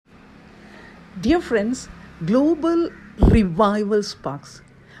Dear friends, global revival sparks.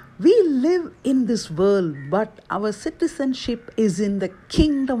 We live in this world, but our citizenship is in the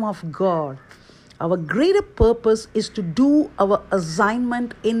kingdom of God. Our greater purpose is to do our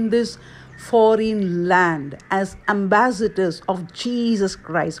assignment in this foreign land as ambassadors of Jesus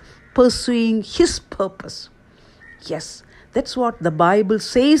Christ, pursuing His purpose. Yes, that's what the Bible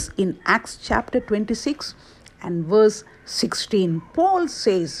says in Acts chapter 26 and verse 16. Paul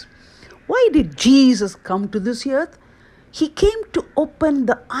says, why did Jesus come to this earth? He came to open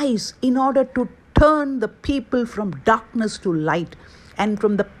the eyes in order to turn the people from darkness to light and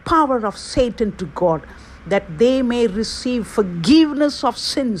from the power of Satan to God, that they may receive forgiveness of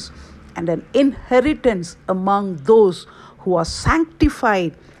sins and an inheritance among those who are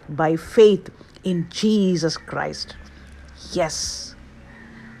sanctified by faith in Jesus Christ. Yes.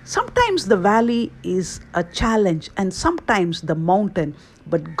 Sometimes the valley is a challenge and sometimes the mountain,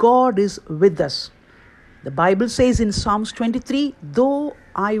 but God is with us. The Bible says in Psalms 23, though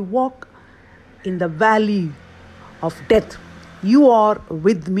I walk in the valley of death, you are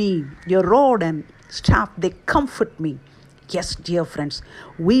with me. Your rod and staff, they comfort me. Yes, dear friends,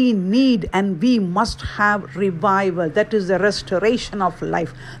 we need and we must have revival. That is the restoration of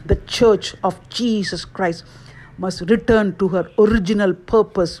life. The church of Jesus Christ must return to her original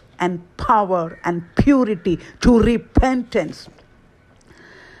purpose and power and purity, to repentance.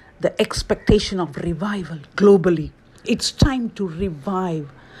 The expectation of revival globally. It's time to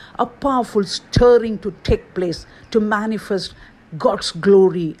revive, a powerful stirring to take place, to manifest God's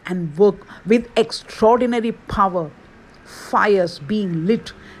glory and work with extraordinary power. Fires being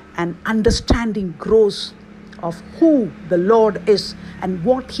lit and understanding grows of who the Lord is and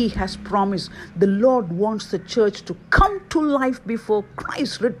what He has promised. The Lord wants the church to come to life before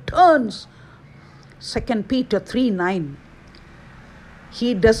Christ returns. 2 Peter 3:9.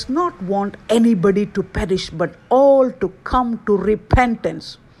 He does not want anybody to perish, but all to come to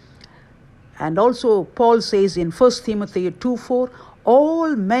repentance. And also Paul says in 1 Timothy 2:4,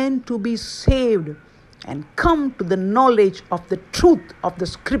 all men to be saved and come to the knowledge of the truth of the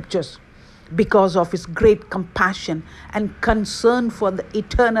scriptures. Because of His great compassion and concern for the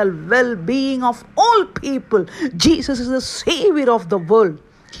eternal well-being of all people, Jesus is the Savior of the world.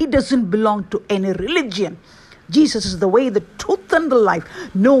 He doesn't belong to any religion. Jesus is the way, the truth, and the life.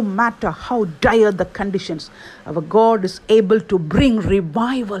 No matter how dire the conditions, our God is able to bring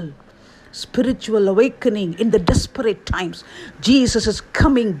revival, spiritual awakening in the desperate times. Jesus is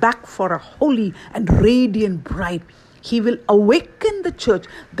coming back for a holy and radiant bride. He will awaken the church.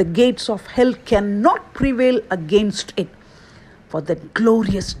 The gates of hell cannot prevail against it. For that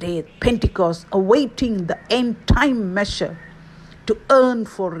glorious day, Pentecost, awaiting the end time measure, to earn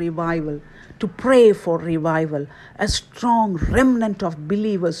for revival, to pray for revival, a strong remnant of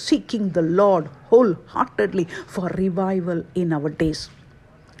believers seeking the Lord wholeheartedly for revival in our days.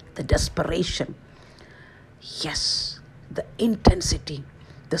 The desperation, yes, the intensity,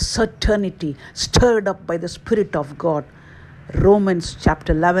 the certainty stirred up by the Spirit of God. Romans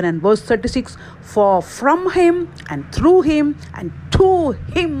chapter 11 and verse 36, for from Him and through Him and to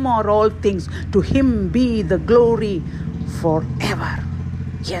Him are all things. To Him be the glory forever.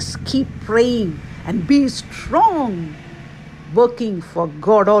 Yes, keep praying and be strong, working for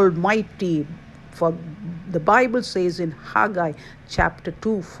God Almighty. For the Bible says in Haggai chapter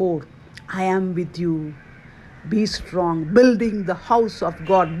 2:4, I am with you. Be strong, building the house of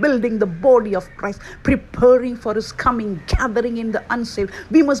God, building the body of Christ, preparing for His coming, gathering in the unsaved.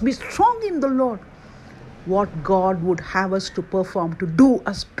 We must be strong in the Lord. What God would have us to perform, to do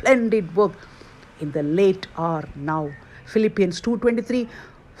a splendid work in the late hour now. Philippians 2:23,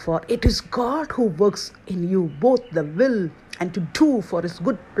 for it is God who works in you both the will and to do for His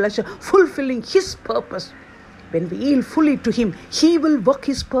good pleasure, fulfilling His purpose. When we yield fully to Him, He will work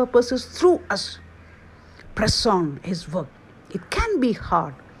His purposes through us. Press on His work. It can be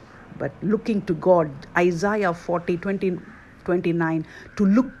hard, but looking to God, Isaiah 40:29, to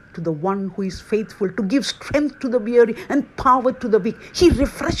look to the one who is faithful, to give strength to the weary and power to the weak. He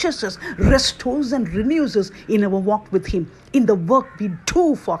refreshes us, restores and renews us in our walk with Him, in the work we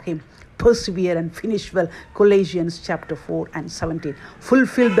do for Him. Persevere and finish well. Colossians chapter 4 and 17.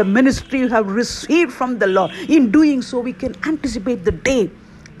 Fulfill the ministry you have received from the Lord. In doing so, we can anticipate the day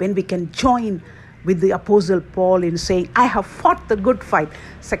when we can join with the Apostle Paul in saying, I have fought the good fight.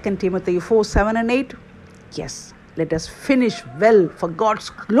 2 Timothy 4:7 and 8. Yes, let us finish well for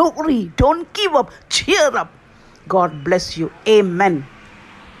God's glory. Don't give up. Cheer up. God bless you. Amen.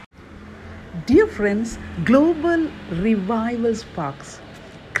 Dear friends, global revival sparks.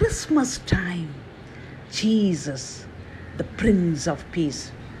 Christmas time. Jesus, the Prince of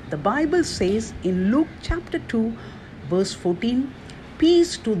Peace. The Bible says in Luke chapter 2, verse 14,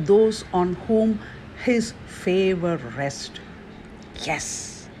 peace to those on whom his favor rests.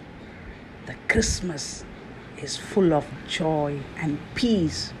 Yes, the Christmas is full of joy and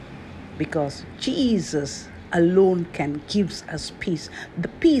peace because Jesus alone can give us peace. The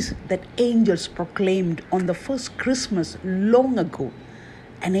peace that angels proclaimed on the first Christmas long ago.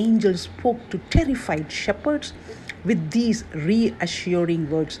 An angel spoke to terrified shepherds with these reassuring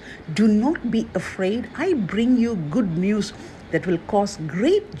words. Do not be afraid. I bring you good news that will cause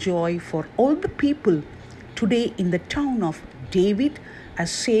great joy for all the people. Today in the town of David, a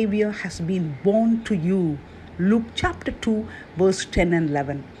Savior has been born to you. Luke chapter 2, verse 10 and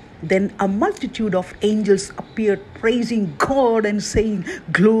 11. Then a multitude of angels appeared, praising God and saying,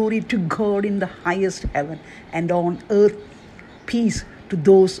 glory to God in the highest heaven, and on earth peace to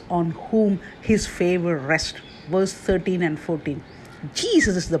those on whom his favor rests. Verse 13 and 14.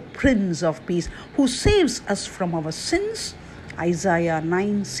 Jesus is the Prince of Peace who saves us from our sins. Isaiah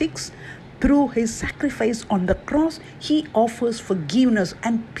 9:6. Through his sacrifice on the cross, he offers forgiveness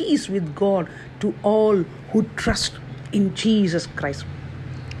and peace with God to all who trust in Jesus Christ.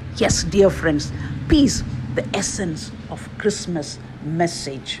 Yes, dear friends, peace, the essence of Christmas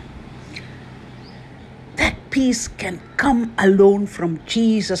message. That peace can come alone from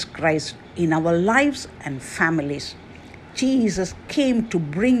Jesus Christ in our lives and families. Jesus came to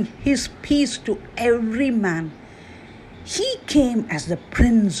bring his peace to every man. He came as the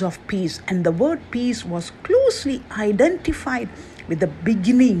Prince of Peace, and the word peace was closely identified with the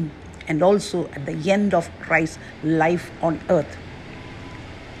beginning and also at the end of Christ's life on earth.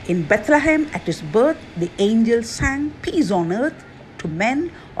 In Bethlehem, at his birth, the angels sang peace on earth to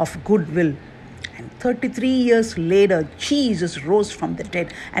men of good will. And 33 years later, Jesus rose from the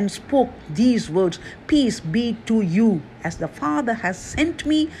dead and spoke these words, peace be to you. As the Father has sent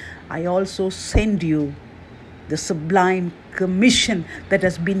me, I also send you. The sublime commission that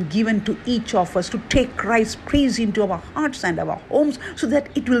has been given to each of us to take Christ's praise into our hearts and our homes so that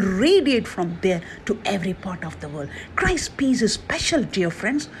it will radiate from there to every part of the world. Christ's peace is special, dear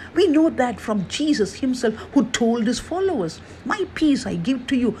friends. We know that from Jesus himself, who told his followers, my peace I give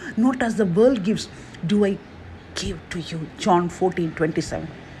to you, not as the world gives, do I give to you. John 14:27.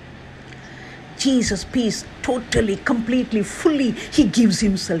 Jesus' peace, totally, completely, fully, he gives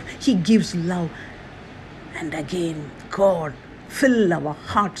himself. He gives love. And again, God, fill our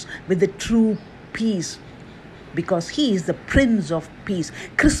hearts with the true peace because he is the Prince of Peace.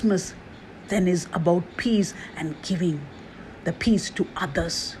 Christmas then is about peace and giving the peace to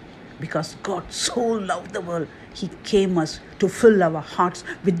others because God so loved the world. He came us to fill our hearts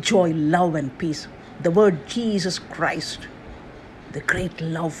with joy, love, and peace. The word Jesus Christ, the great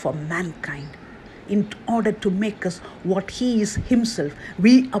love for mankind. In order to make us what he is himself,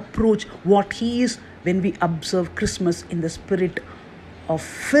 we approach what he is when we observe Christmas in the spirit of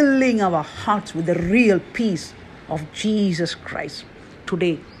filling our hearts with the real peace of Jesus Christ.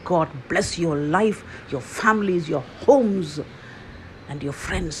 Today, God bless your life, your families, your homes, and your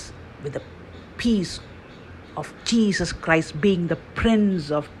friends with the peace of Jesus Christ being the Prince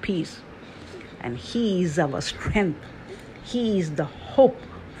of Peace. And he is our strength. He is the hope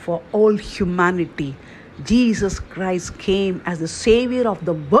for all humanity. Jesus Christ came as the Savior of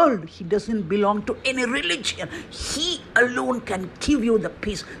the world. He doesn't belong to any religion. He alone can give you the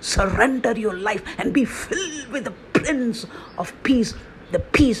peace. Surrender your life and be filled with the Prince of Peace, the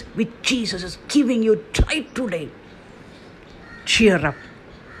peace which Jesus is giving you right today. Cheer up.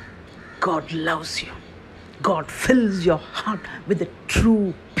 God loves you. God fills your heart with the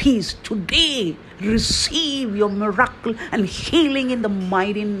true peace. Today, receive your miracle and healing in the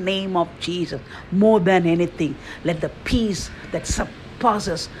mighty name of Jesus. More than anything, let the peace that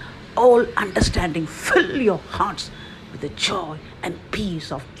surpasses all understanding fill your hearts with the joy and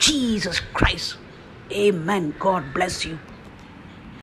peace of Jesus Christ. Amen. God bless you.